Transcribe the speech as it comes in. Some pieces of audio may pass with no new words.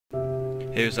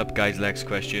Hey, what's up guys, Lex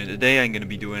question. Today I'm going to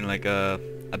be doing like a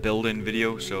building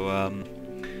video. So I'm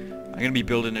going to be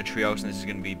building a treehouse, and this is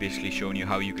going to be basically showing you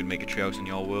how you can make a treehouse in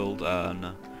your world. And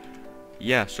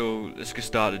yeah, so let's get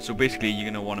started. So basically you're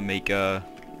going to want to make a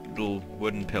little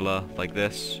wooden pillar like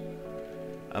this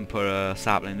and put a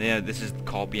sapling there. This is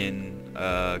copying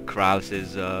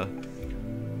Corralis's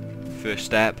first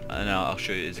step, and I'll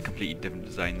show you it's a completely different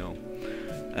design though.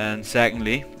 And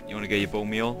secondly, you want to get your bone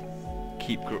meal.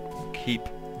 Keep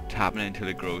tapping it until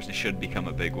it grows, and it should become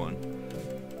a big one.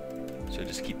 So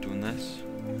just keep doing this.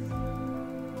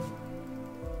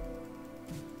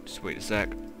 Just wait a sec.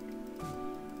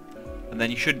 And then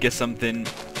you should get something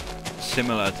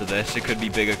similar to this. It could be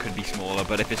bigger, could be smaller,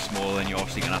 but if it's smaller then you're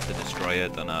obviously going to have to destroy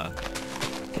it and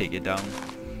take it down.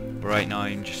 But right now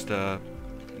I'm just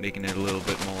making it a little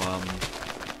bit more,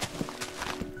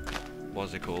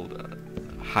 what's it called,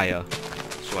 higher.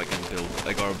 So I can build,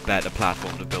 I got a better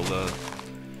platform to build a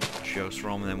treehouse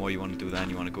from. And then what you want to do then,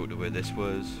 you want to go to where this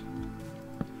was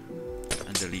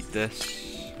and delete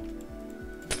this.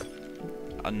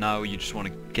 And now you just want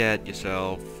to get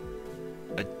yourself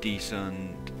a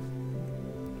decent,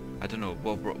 I don't know,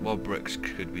 what bricks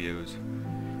could we use?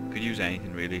 Could use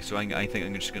anything really, so I think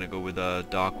I'm just going to go with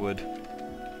dark wood.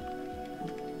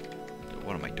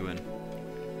 What am I doing?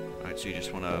 Alright, so you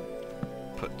just want to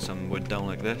put some wood down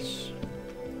like this.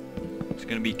 It's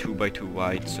going to be 2 by 2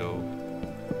 wide, so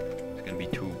it's going to be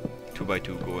 2 by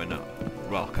 2 going up,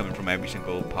 well, coming from every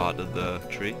single part of the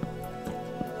tree.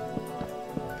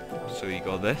 So you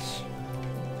got this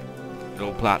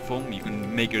little platform. You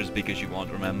can make it as big as you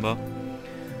want, remember.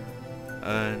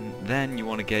 And then you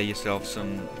want to get yourself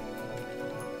some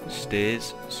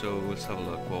stairs. So let's have a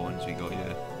look what ones we got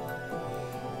here.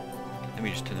 Let me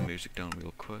just turn the music down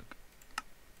real quick.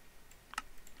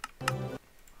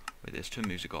 Wait, let's turn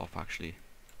music off actually.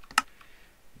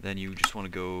 Then you just want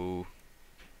to go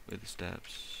with the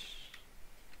steps.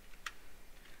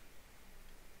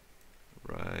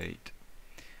 Right.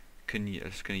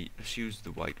 Let's use the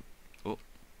white. Oh,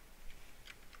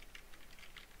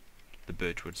 the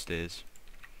birchwood stairs.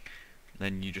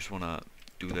 Then you just want to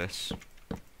do this.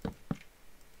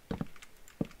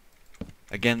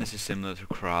 Again, this is similar to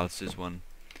Corralis's one.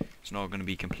 It's not going to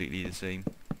be completely the same,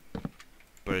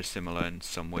 but it's similar in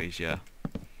some ways, yeah.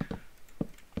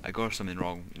 I got something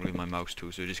wrong with my mouse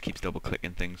too, so it just keeps double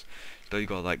clicking things. So you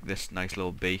got like this nice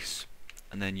little base,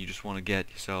 and then you just want to get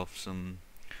yourself some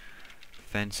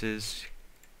fences.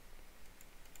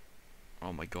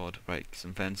 Oh my god, right,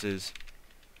 some fences.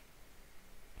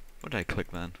 What did I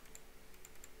click then?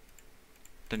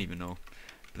 Don't even know.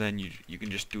 But then you can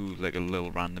just do like a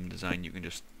little random design. You can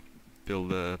just build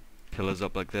the pillars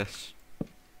up like this,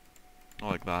 or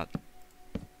like that.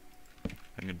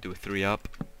 I'm gonna do a 3 up.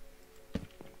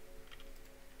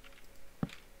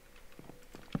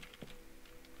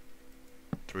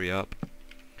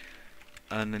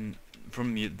 And then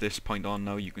from this point on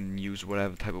now you can use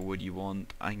whatever type of wood you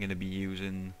want. I'm gonna be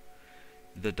using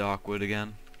the dark wood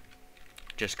again,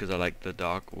 just because I like the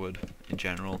dark wood in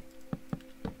general.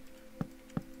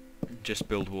 Just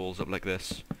build walls up like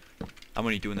this. I'm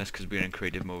only doing this because we're in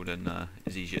creative mode and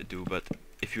it's easier to do, but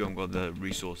if you haven't got the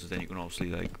resources then you can obviously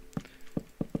like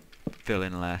fill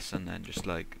in less and then just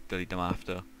like delete them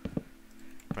after.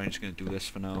 But I'm just gonna do this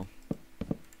for now.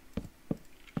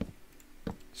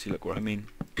 See, look what I mean?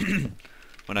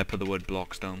 When I put the wood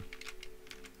blocks down,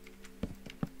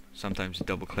 sometimes it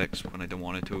double clicks when I don't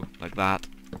want it to, like that.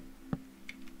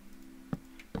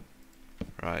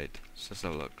 Right, so let's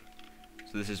have a look.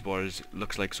 So this is what it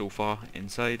looks like so far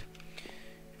inside.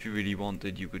 If you really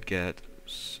wanted, you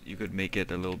could make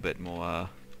it a little bit more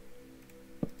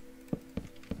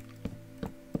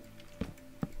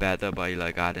better by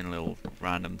like adding little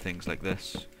random things like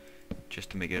this, just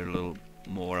to make it a little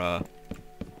more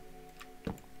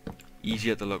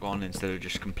easier to look on instead of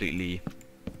just completely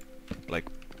like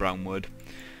brown wood.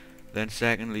 Then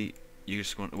secondly, you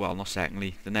just want, well, not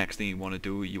secondly, the next thing you want to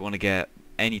do, you want to get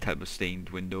any type of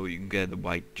stained window. You can get the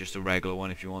white, just a regular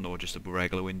one if you want, or just a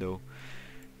regular window.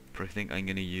 But I think I'm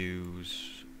gonna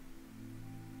use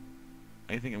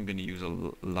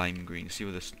a lime green. See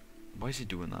what this, why is it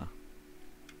doing that?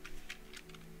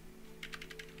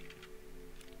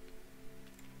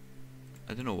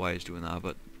 I don't know why it's doing that,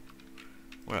 but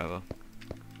whatever.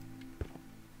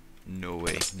 No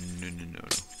way. No.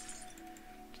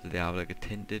 Do they have like a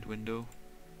tinted window?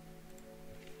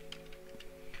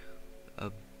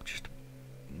 Just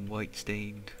white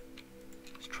stained.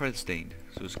 Let's try the stained.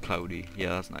 So it's cloudy. Yeah,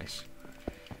 that's nice.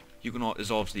 You can.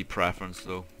 It's obviously preference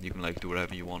though. You can like do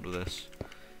whatever you want with this.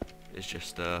 It's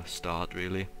just a start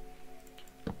really.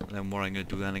 And then what I'm going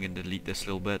to do then, I'm going to delete this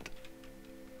little bit.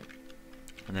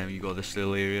 And then you got this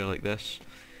little area like this.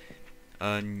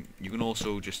 And you can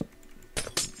also just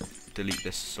delete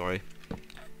this, sorry.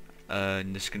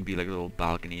 And this can be like a little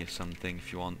balcony or something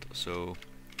if you want. So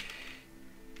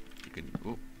you can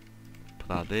put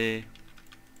that there.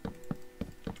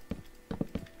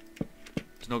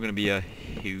 It's not going to be a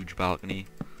huge balcony,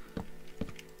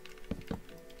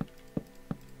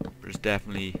 but it's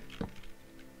definitely.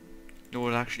 No, it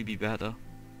would actually be better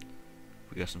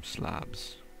if we got some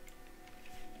slabs.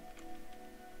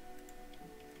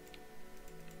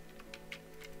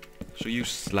 So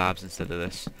use slabs instead of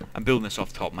this. I'm building this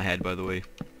off the top of my head, by the way.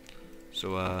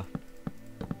 So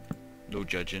no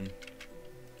judging.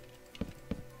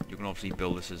 You can obviously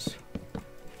build this as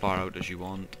far out as you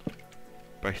want,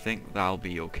 but I think that'll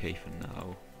be okay for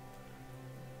now.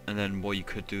 And then what you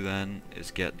could do then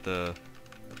is get the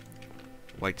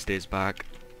white stairs back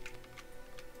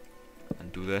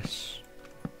and do this.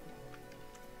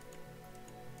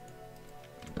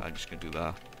 I'm just gonna do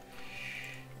that.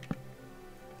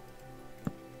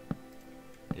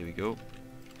 There we go.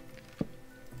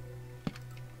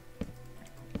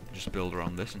 Just build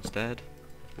around this instead.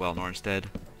 Well, not instead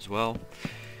as well.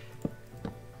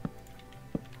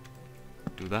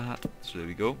 Do that. So there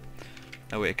we go.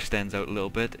 Now it extends out a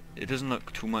little bit. It doesn't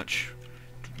look too much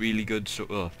really good. So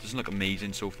it doesn't look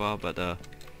amazing so far, but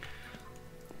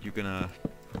you can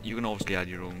obviously add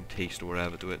your own taste or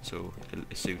whatever to it, so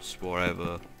it suits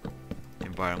whatever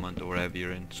environment or wherever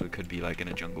you're in. So it could be like in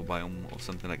a jungle biome or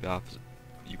something like that,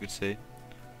 you could say.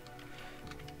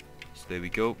 So there we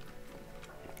go.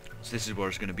 So this is what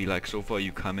it's going to be like. So far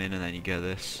you come in and then you get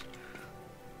this.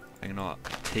 I'm going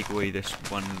to take away this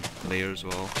one layer as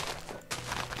well.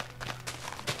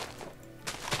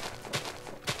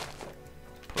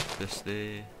 Put this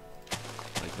there,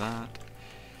 like that.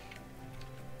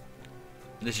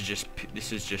 This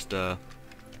is just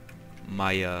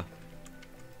my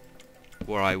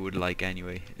what I would like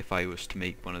anyway if I was to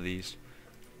make one of these.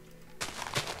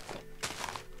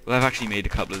 Well, I've actually made a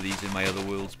couple of these in my other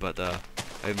worlds, but I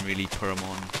haven't really put them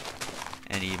on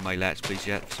any of my Let's Plays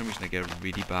yet. For some reason I get a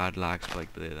really bad lag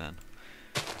spike there then.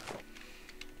 But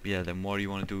yeah, then what you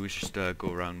want to do is just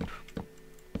go around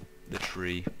the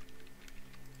tree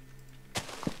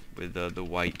with the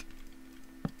white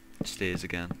stairs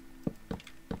again.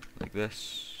 Like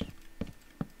this.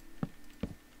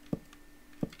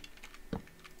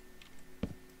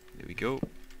 There we go.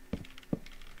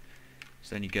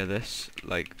 So then you get this,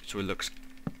 like, so it looks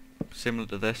similar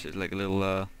to this. It's like a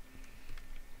little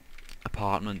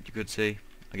apartment, you could say,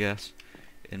 I guess,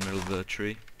 in the middle of the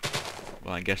tree.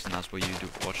 Well, I'm guessing that's what you do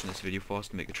watching this video for, is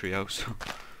to make a treehouse.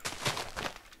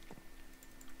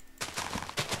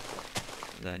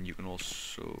 Then you can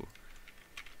also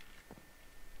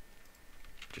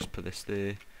just put this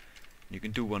there. You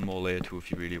can do one more layer too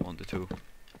if you really wanted to.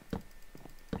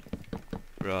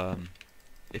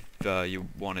 If you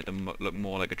want it to look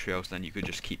more like a treehouse, then you could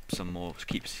just keep some more,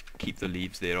 keep the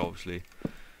leaves there, obviously.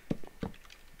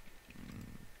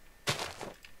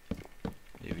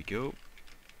 There we go.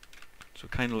 So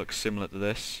it kind of looks similar to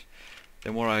this.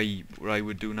 Then what I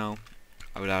would do now,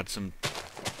 I would add some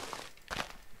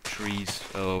trees,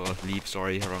 leaves,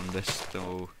 sorry, around this,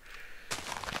 so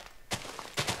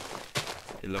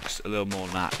it looks a little more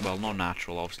well, not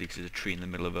natural, obviously, because there's a tree in the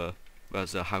middle of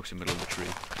there's a house in the middle of the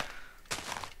tree.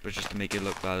 But just to make it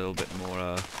look that little bit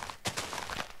more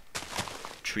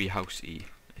tree-housey,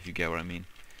 if you get what I mean.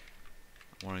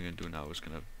 What I'm going to do now is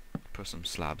going to put some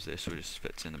slabs there so it just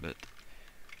fits in a bit.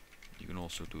 You can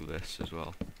also do this as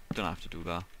well. Don't have to do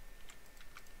that.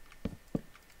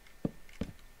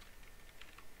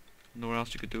 Know what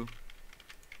else you could do?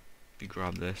 You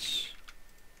grab this.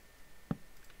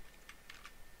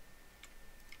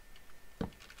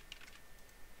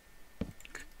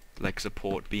 Like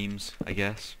support beams, I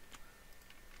guess.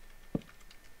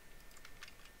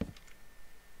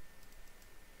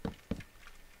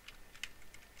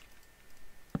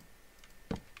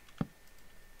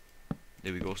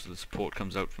 There we go, so the support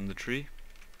comes out from the tree.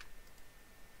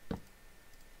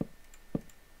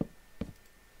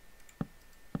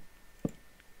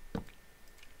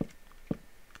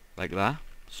 Like that.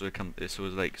 So it's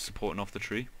like supporting off the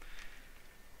tree.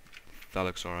 That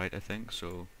looks alright, I think,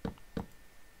 so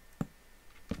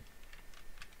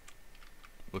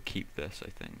we'll keep this, I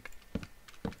think.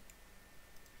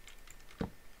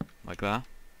 Like that.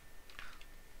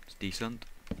 It's decent.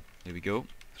 There we go.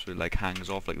 So it like hangs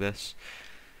off like this.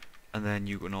 And then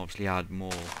you can obviously add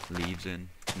more leaves in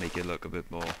to make it look a bit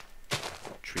more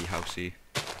treehousey.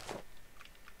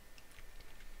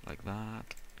 Like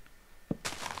that.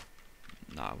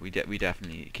 Nah, we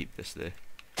definitely need to keep this there.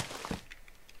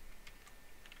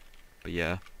 But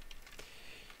yeah,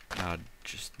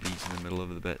 just these in the middle of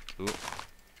the bit. Ooh.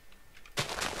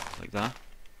 Like that.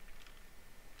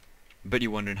 But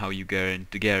you're wondering how you get in.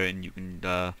 To get in, you can.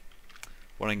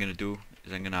 What I'm gonna do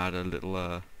is I'm gonna add a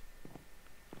little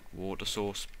water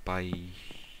source by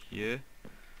here.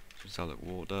 So it's like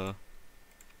water.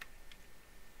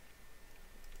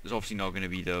 It's obviously not gonna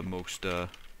be the most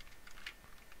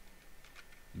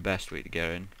best way to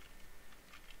get in.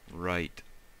 Right.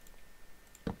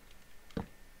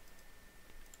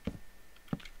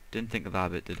 Didn't think of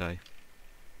that bit, did I?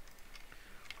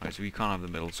 Right, so we can't have the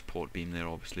middle support beam there,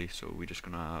 obviously, so we're just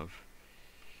gonna have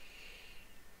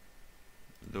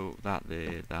that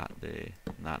there, that there,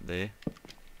 and that there.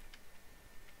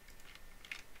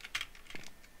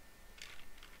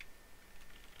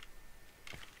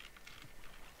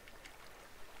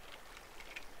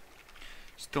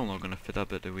 Still not gonna fit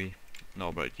up it, are we?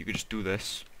 No, but you could just do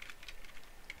this.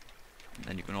 And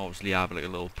then you can obviously have like a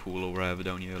little pool or wherever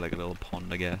down here, like a little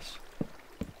pond, I guess.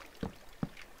 I'm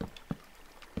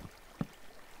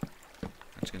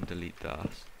just gonna delete that.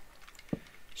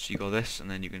 So you got this, and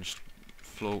then you can just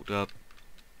float up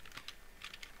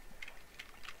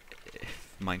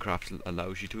if Minecraft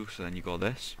allows you to. So then you got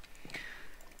this.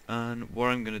 And what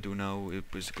I'm gonna do now is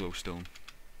glowstone.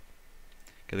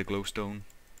 Get the glowstone,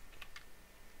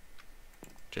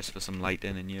 just for some light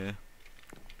in here.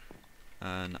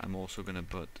 And I'm also gonna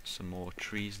put some more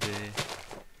trees there.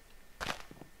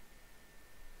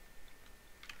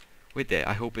 Wait there,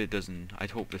 I hope it doesn't, I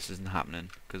hope this isn't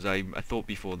happening, because I thought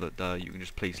before that you can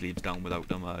just place leaves down without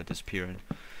them disappearing.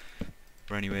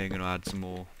 But anyway, I'm gonna add some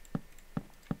more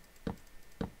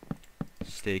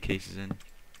staircases in.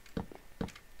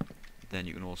 Then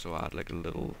you can also add like a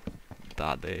little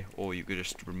that there, or you could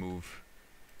just remove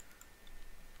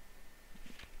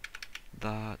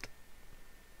that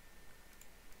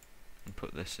and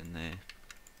put this in there.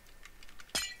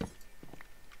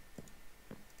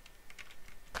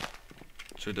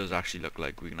 So it does actually look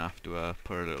like we're gonna have to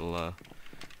put a little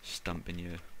stump in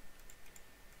here.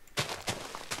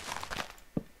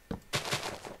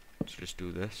 So just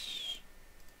do this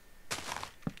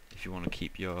if you want to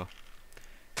keep your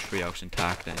treehouse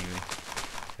intact anyway.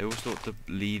 I always thought the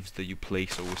leaves that you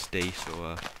place always stay,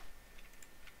 so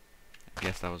I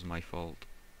guess that was my fault.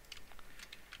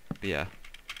 But yeah,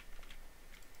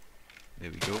 there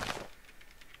we go.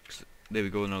 So there we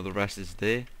go, now the rest is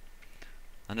there.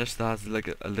 And just that's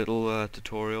like a little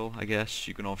tutorial, I guess.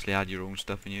 You can obviously add your own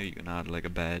stuff in here. You can add like a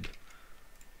bed.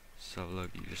 So look,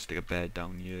 you just stick a bed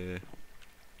down here.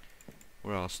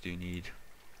 What else do you need?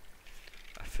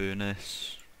 A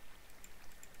furnace.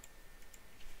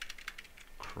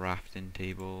 Crafting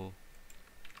table.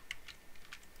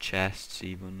 Chests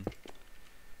even.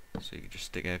 So you can just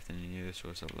stick everything in here. So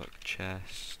let's have a look.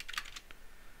 Chest.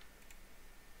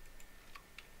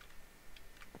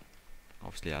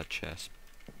 Obviously add chest.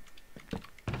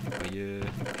 But yeah,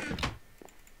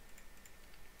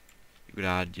 you could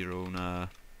add your own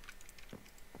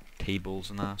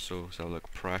tables and that, so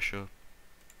like pressure.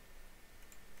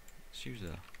 Let's use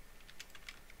that.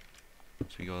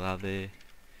 So we got that there.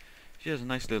 She has a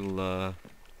nice little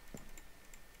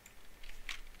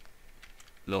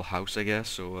little house, I guess.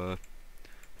 So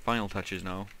final touches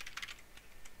now.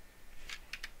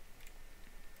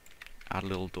 Add a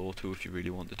little door too if you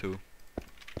really wanted to.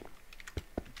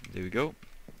 There we go.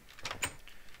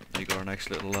 You got a nice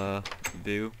little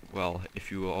view. Well, if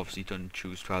you obviously don't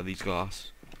choose to have these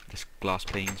glass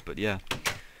panes, but yeah,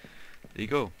 there you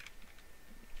go.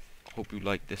 Hope you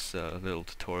like this little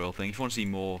tutorial thing. If you want to see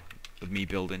more of me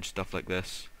building stuff like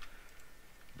this,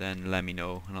 then let me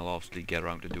know, and I'll obviously get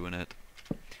around to doing it.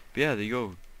 But yeah, there you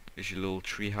go. It's your little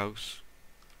tree house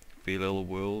for your little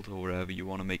world, or wherever you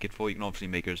want to make it for. You can obviously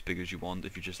make it as big as you want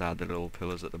if you just add the little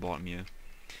pillars at the bottom here.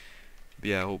 But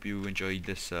yeah, I hope you enjoyed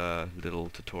this little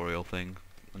tutorial thing,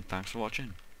 and thanks for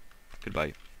watching.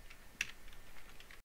 Goodbye.